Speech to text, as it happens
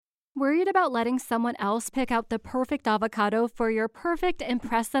Worried about letting someone else pick out the perfect avocado for your perfect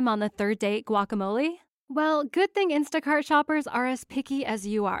impress them on the third date guacamole? Well, good thing Instacart shoppers are as picky as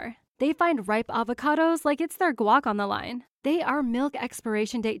you are. They find ripe avocados like it's their guac on the line. They are milk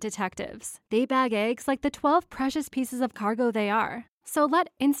expiration date detectives. They bag eggs like the 12 precious pieces of cargo they are. So let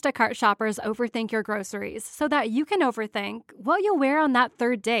Instacart shoppers overthink your groceries so that you can overthink what you'll wear on that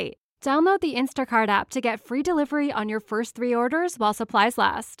third date. Download the Instacart app to get free delivery on your first 3 orders while supplies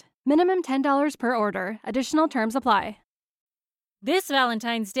last. Minimum $10 per order. Additional terms apply. This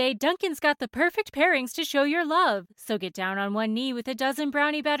Valentine's Day, Dunkin's got the perfect pairings to show your love. So get down on one knee with a dozen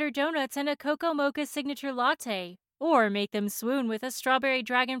brownie batter donuts and a cocoa mocha signature latte. Or make them swoon with a strawberry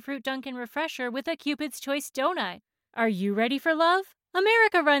dragon fruit Dunkin' refresher with a Cupid's Choice donut. Are you ready for love?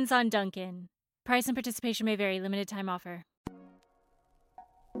 America runs on Dunkin'. Price and participation may vary. Limited time offer.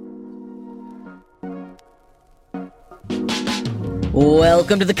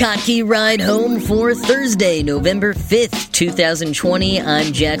 Welcome to the Kottke Ride Home for Thursday, November 5th, 2020.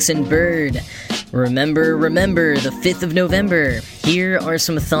 I'm Jackson Bird. Remember, the 5th of November. Here are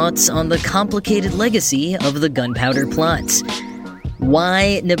some thoughts on the complicated legacy of the gunpowder plot.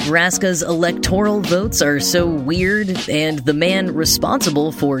 Why Nebraska's electoral votes are so weird, and the man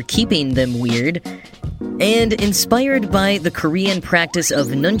responsible for keeping them weird. And inspired by the Korean practice of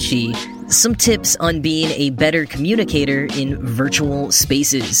nunchi, some tips on being a better communicator in virtual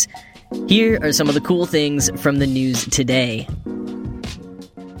spaces. Here are some of the cool things from the news today.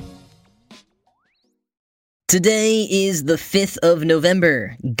 Today is the 5th of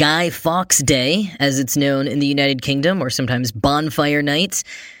November, Guy Fawkes Day, as it's known in the United Kingdom, or sometimes Bonfire Night.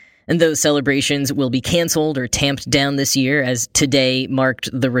 And those celebrations will be canceled or tamped down this year, as today marked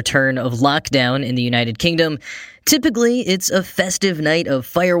the return of lockdown in the United Kingdom. Typically, it's a festive night of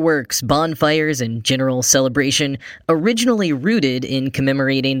fireworks, bonfires, and general celebration, originally rooted in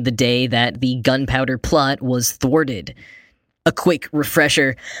commemorating the day that the gunpowder plot was thwarted. A quick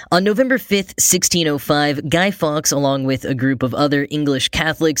refresher. On November 5th, 1605, Guy Fawkes, along with a group of other English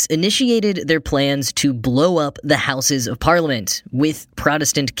Catholics, initiated their plans to blow up the Houses of Parliament, with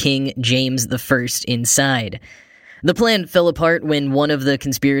Protestant King James I inside. The plan fell apart when one of the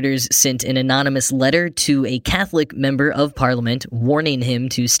conspirators sent an anonymous letter to a Catholic member of Parliament warning him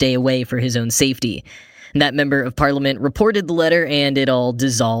to stay away for his own safety. That member of Parliament reported the letter, and it all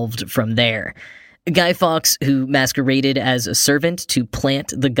dissolved from there. Guy Fawkes, who masqueraded as a servant to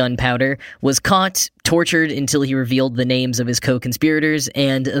plant the gunpowder, was caught, tortured until he revealed the names of his co-conspirators,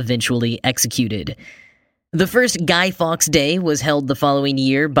 and eventually executed. The first Guy Fawkes Day was held the following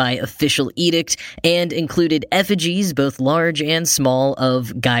year by official edict and included effigies, both large and small,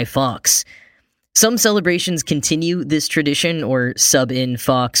 of Guy Fawkes. Some celebrations continue this tradition or sub in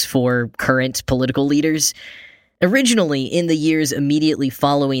Fawkes for current political leaders. Originally, in the years immediately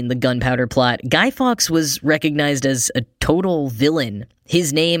following the gunpowder plot, Guy Fawkes was recognized as a total villain.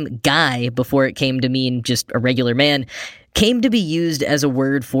 His name, Guy, before it came to mean just a regular man, came to be used as a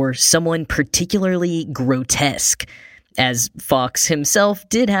word for someone particularly grotesque, as Fawkes himself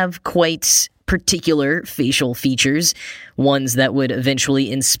did have quite particular facial features, ones that would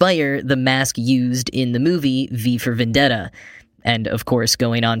eventually inspire the mask used in the movie V for Vendetta. And, of course,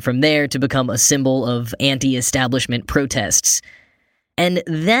 going on from there to become a symbol of anti-establishment protests. And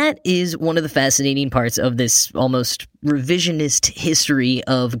that is one of the fascinating parts of this almost revisionist history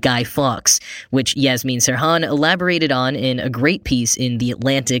of Guy Fawkes, which Yasmin Serhan elaborated on in a great piece in The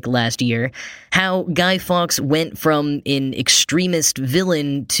Atlantic last year, how Guy Fawkes went from an extremist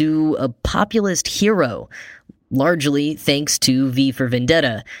villain to a populist hero, largely thanks to V for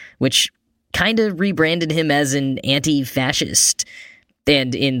Vendetta, which kind of rebranded him as an anti-fascist.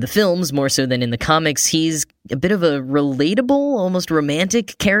 And in the films, more so than in the comics, he's a bit of a relatable, almost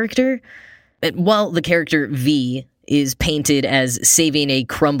romantic character. And while the character V is painted as saving a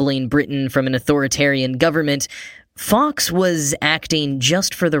crumbling Britain from an authoritarian government, Fawkes was acting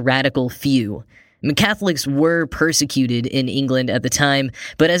just for the radical few. Catholics were persecuted in England at the time,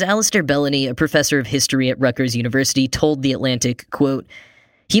 but as Alistair Bellany, a professor of history at Rutgers University, told The Atlantic, quote,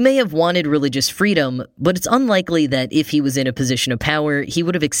 "He may have wanted religious freedom, but it's unlikely that if he was in a position of power, he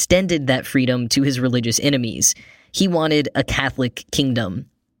would have extended that freedom to his religious enemies. He wanted a Catholic kingdom."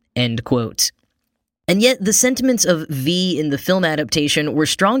 End quote. And yet, the sentiments of V in the film adaptation were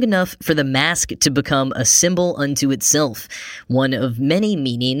strong enough for the mask to become a symbol unto itself, one of many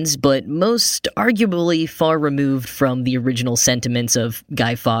meanings, but most arguably far removed from the original sentiments of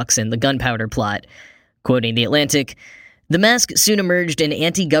Guy Fawkes and the gunpowder plot. Quoting The Atlantic, The mask soon emerged in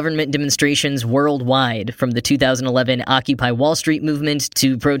anti-government demonstrations worldwide, from the 2011 Occupy Wall Street movement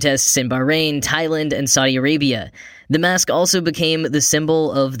to protests in Bahrain, Thailand, and Saudi Arabia. The mask also became the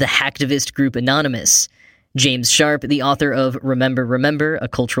symbol of the hacktivist group Anonymous. James Sharp, the author of Remember, Remember, A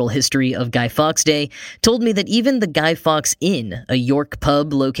Cultural History of Guy Fawkes Day, told me that even the Guy Fawkes Inn, a York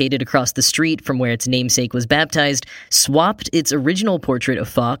pub located across the street from where its namesake was baptized, swapped its original portrait of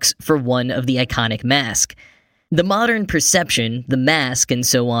Fawkes for one of the iconic mask. The modern perception, the mask, and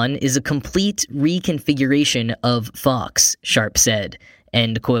so on, is a complete reconfiguration of Fawkes, Sharp said.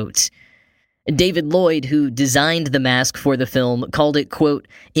 End quote. David Lloyd, who designed the mask for the film, called it, quote,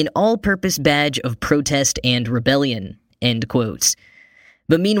 an all-purpose badge of protest and rebellion, end quote.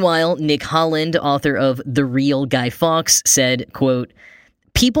 But meanwhile, Nick Holland, author of The Real Guy Fawkes, said, quote,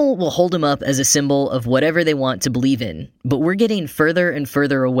 people will hold him up as a symbol of whatever they want to believe in, but we're getting further and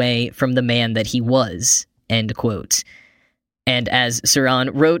further away from the man that he was. End quote. And as Saran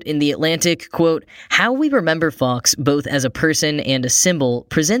wrote in The Atlantic, quote, how we remember Fawkes both as a person and a symbol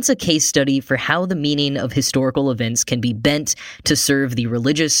presents a case study for how the meaning of historical events can be bent to serve the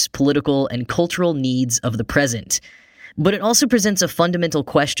religious, political, and cultural needs of the present. But it also presents a fundamental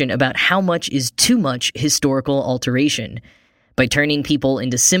question about how much is too much historical alteration. By turning people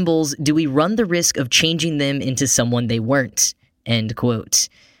into symbols, do we run the risk of changing them into someone they weren't? End quote.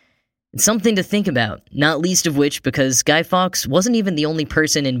 It's something to think about, not least of which because Guy Fawkes wasn't even the only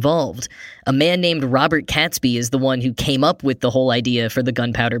person involved. A man named Robert Catesby is the one who came up with the whole idea for the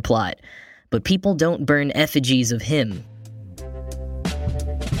gunpowder plot. But people don't burn effigies of him.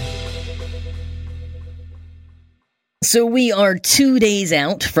 So we are 2 days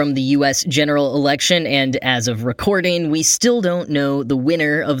out from the U.S. general election, and as of recording, we still don't know the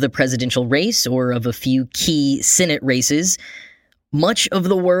winner of the presidential race or of a few key Senate races. Much of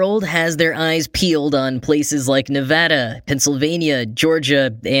the world has their eyes peeled on places like Nevada, Pennsylvania,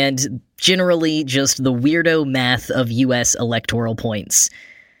 Georgia, and generally just the weirdo math of U.S. electoral points.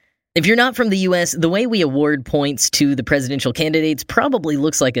 If you're not from the U.S., the way we award points to the presidential candidates probably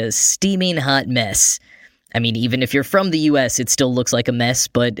looks like a steaming hot mess. I mean, even if you're from the U.S., it still looks like a mess,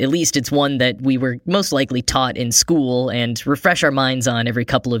 but at least it's one that we were most likely taught in school and refresh our minds on every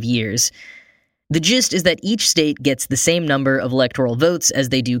couple of years. The gist is that each state gets the same number of electoral votes as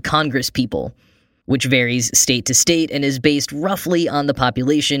they do Congress people, which varies state to state and is based roughly on the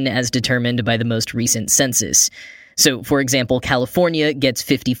population as determined by the most recent census. So, for example, California gets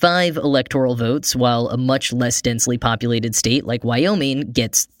 55 electoral votes, while a much less densely populated state like Wyoming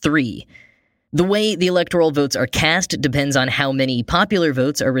gets 3. The way the electoral votes are cast depends on how many popular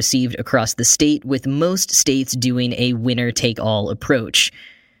votes are received across the state, with most states doing a winner-take-all approach.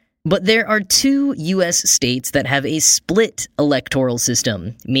 But there are 2 U.S. states that have a split electoral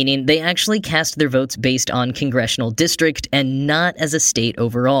system, meaning they actually cast their votes based on congressional district and not as a state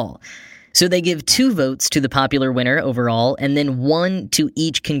overall. So they give 2 votes to the popular winner overall, and then 1 to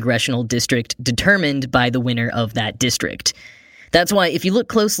each congressional district determined by the winner of that district. That's why, if you look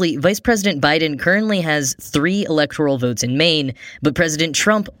closely, Vice President Biden currently has 3 electoral votes in Maine, but President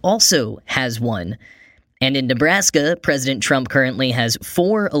Trump also has 1. And in Nebraska, President Trump currently has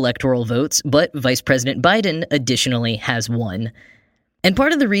 4 electoral votes, but Vice President Biden additionally has 1. And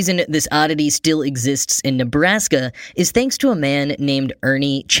part of the reason this oddity still exists in Nebraska is thanks to a man named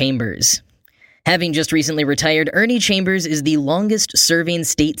Ernie Chambers. Having just recently retired, Ernie Chambers is the longest-serving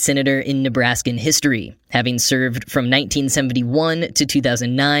state senator in Nebraskan history, having served from 1971 to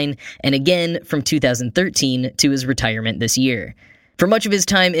 2009, and again from 2013 to his retirement this year. For much of his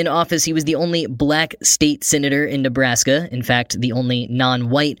time in office, he was the only black state senator in Nebraska, in fact, the only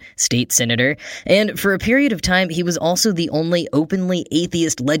non-white state senator, and for a period of time, he was also the only openly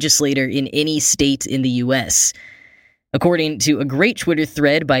atheist legislator in any state in the U.S. According to a great Twitter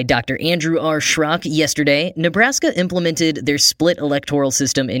thread by Dr. Andrew R. Schrock yesterday, Nebraska implemented their split electoral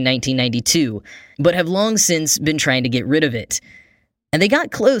system in 1992, but have long since been trying to get rid of it. And they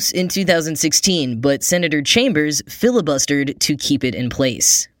got close in 2016, but Senator Chambers filibustered to keep it in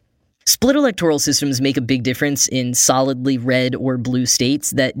place. Split electoral systems make a big difference in solidly red or blue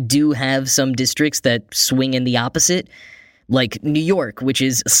states that do have some districts that swing in the opposite, like New York, which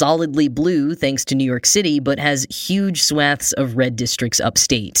is solidly blue thanks to New York City, but has huge swaths of red districts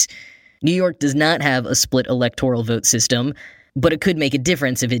upstate. New York does not have a split electoral vote system, but it could make a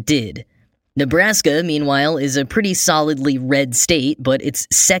difference if it did. Nebraska, meanwhile, is a pretty solidly red state, but its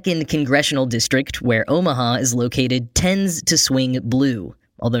second congressional district, where Omaha is located, tends to swing blue,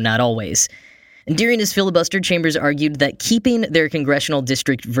 although not always. And during his filibuster, Chambers argued that keeping their congressional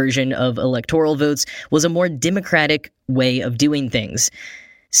district version of electoral votes was a more democratic way of doing things,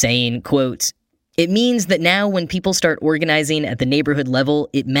 saying, quote, It means that now when people start organizing at the neighborhood level,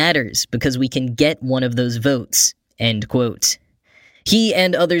 it matters because we can get one of those votes, end quote. He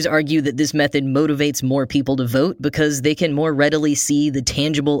and others argue that this method motivates more people to vote because they can more readily see the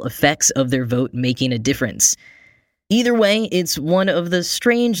tangible effects of their vote making a difference. Either way, it's one of the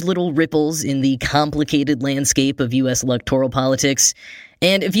strange little ripples in the complicated landscape of U.S. electoral politics.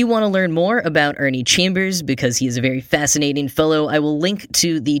 And if you want to learn more about Ernie Chambers, because he is a very fascinating fellow, I will link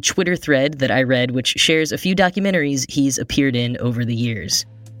to the Twitter thread that I read, which shares a few documentaries he's appeared in over the years.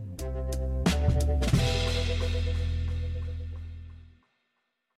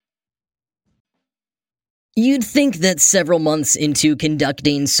 You'd think that several months into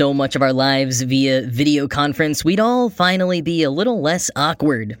conducting so much of our lives via video conference, we'd all finally be a little less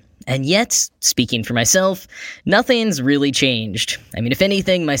awkward. And yet, speaking for myself, nothing's really changed. I mean, if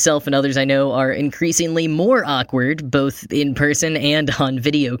anything, myself and others I know are increasingly more awkward, both in person and on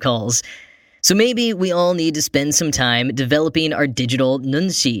video calls. So maybe we all need to spend some time developing our digital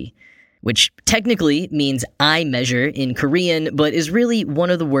nunchi, which technically means eye measure in Korean, but is really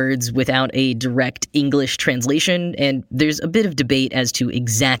one of the words without a direct English translation, and there's a bit of debate as to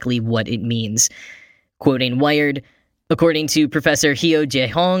exactly what it means. Quoting Wired, according to Professor Hyo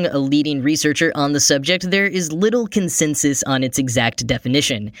Jae-hong, a leading researcher on the subject, there is little consensus on its exact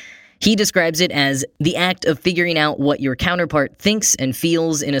definition. He describes it as the act of figuring out what your counterpart thinks and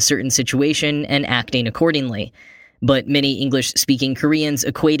feels in a certain situation and acting accordingly. But many English-speaking Koreans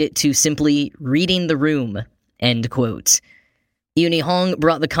equate it to simply reading the room, end quote. Yoonhee Hong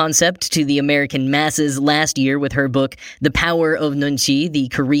brought the concept to the American masses last year with her book, The Power of Nunchi, The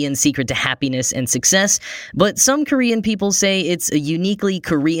Korean Secret to Happiness and Success, but some Korean people say it's a uniquely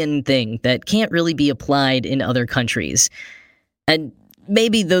Korean thing that can't really be applied in other countries. And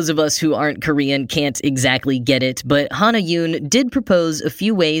maybe those of us who aren't Korean can't exactly get it, but Hana Yoon did propose a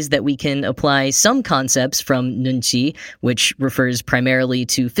few ways that we can apply some concepts from nunchi, which refers primarily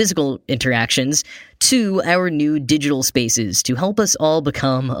to physical interactions, to our new digital spaces to help us all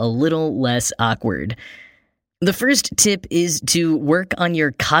become a little less awkward. The first tip is to work on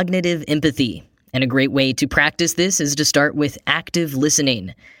your cognitive empathy, and a great way to practice this is to start with active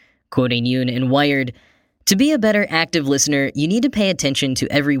listening. Quoting Yoon in Wired, to be a better active listener, you need to pay attention to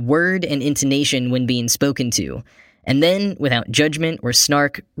every word and intonation when being spoken to, and then, without judgment or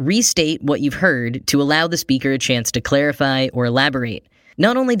snark, restate what you've heard to allow the speaker a chance to clarify or elaborate.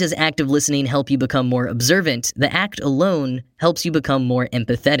 Not only does active listening help you become more observant, the act alone helps you become more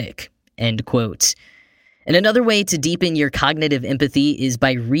empathetic, end quote. And another way to deepen your cognitive empathy is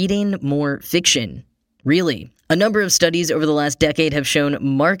by reading more fiction. Really. A number of studies over the last decade have shown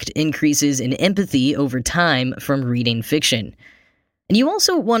marked increases in empathy over time from reading fiction. And you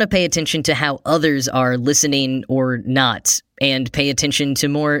also want to pay attention to how others are listening or not, and pay attention to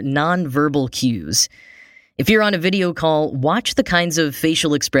more nonverbal cues. If you're on a video call, watch the kinds of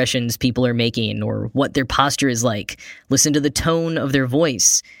facial expressions people are making or what their posture is like. Listen to the tone of their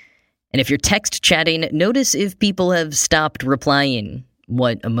voice. And if you're text chatting, notice if people have stopped replying,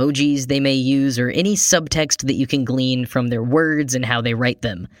 what emojis they may use, or any subtext that you can glean from their words and how they write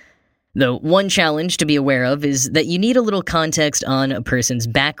them. Though one challenge to be aware of is that you need a little context on a person's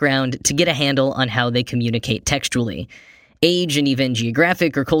background to get a handle on how they communicate textually. Age and even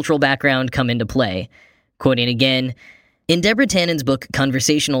geographic or cultural background come into play. Quoting again, in Deborah Tannen's book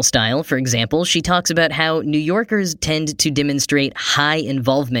Conversational Style, for example, she talks about how New Yorkers tend to demonstrate high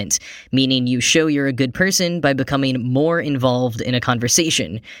involvement, meaning you show you're a good person by becoming more involved in a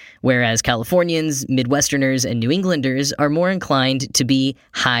conversation, whereas Californians, Midwesterners, and New Englanders are more inclined to be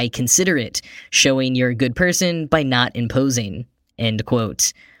high considerate, showing you're a good person by not imposing, end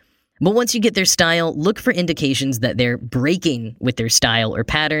quote. But once you get their style, look for indications that they're breaking with their style or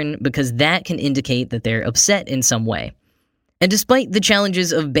pattern, because that can indicate that they're upset in some way. And despite the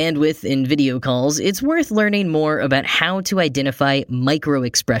challenges of bandwidth in video calls, it's worth learning more about how to identify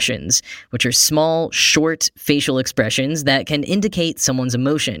micro-expressions, which are small, short facial expressions that can indicate someone's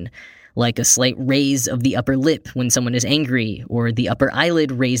emotion, like a slight raise of the upper lip when someone is angry, or the upper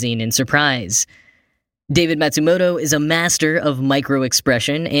eyelid raising in surprise. David Matsumoto is a master of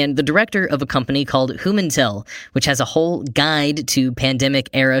micro-expression and the director of a company called Humantel, which has a whole guide to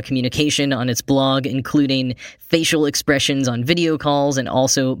pandemic-era communication on its blog, including facial expressions on video calls and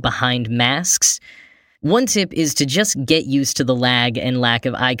also behind masks. One tip is to just get used to the lag and lack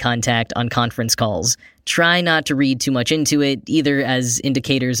of eye contact on conference calls. Try not to read too much into it, either as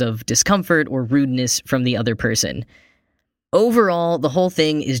indicators of discomfort or rudeness from the other person. Overall, the whole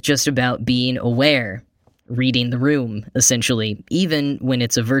thing is just about being aware. Reading the room, essentially, even when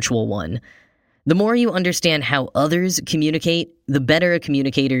it's a virtual one. The more you understand how others communicate, the better a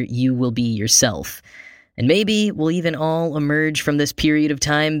communicator you will be yourself. And maybe we'll even all emerge from this period of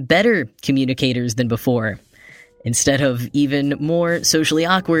time better communicators than before, instead of even more socially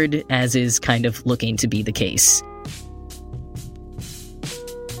awkward, as is kind of looking to be the case.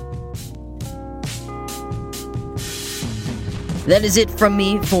 That is it from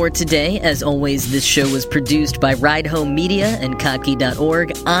me for today. As always, this show was produced by Ride Home Media and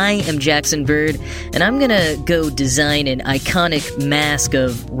Kottke.org. I am Jackson Bird, and I'm gonna go design an iconic mask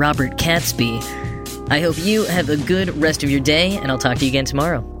of Robert Catsby. I hope you have a good rest of your day, and I'll talk to you again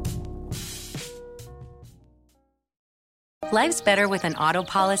tomorrow. Life's better with an auto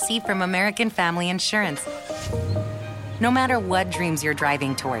policy from American Family Insurance. No matter what dreams you're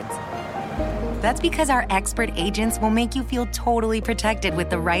driving towards. That's because our expert agents will make you feel totally protected with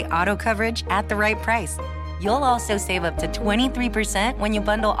the right auto coverage at the right price. You'll also save up to 23% when you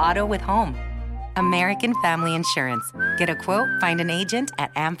bundle auto with home. American Family Insurance. Get a quote, find an agent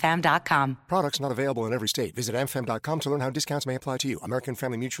at amfam.com. Products not available in every state. Visit amfam.com to learn how discounts may apply to you. American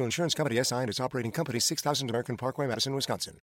Family Mutual Insurance Company, SI, and its operating company, 6000 American Parkway, Madison, Wisconsin.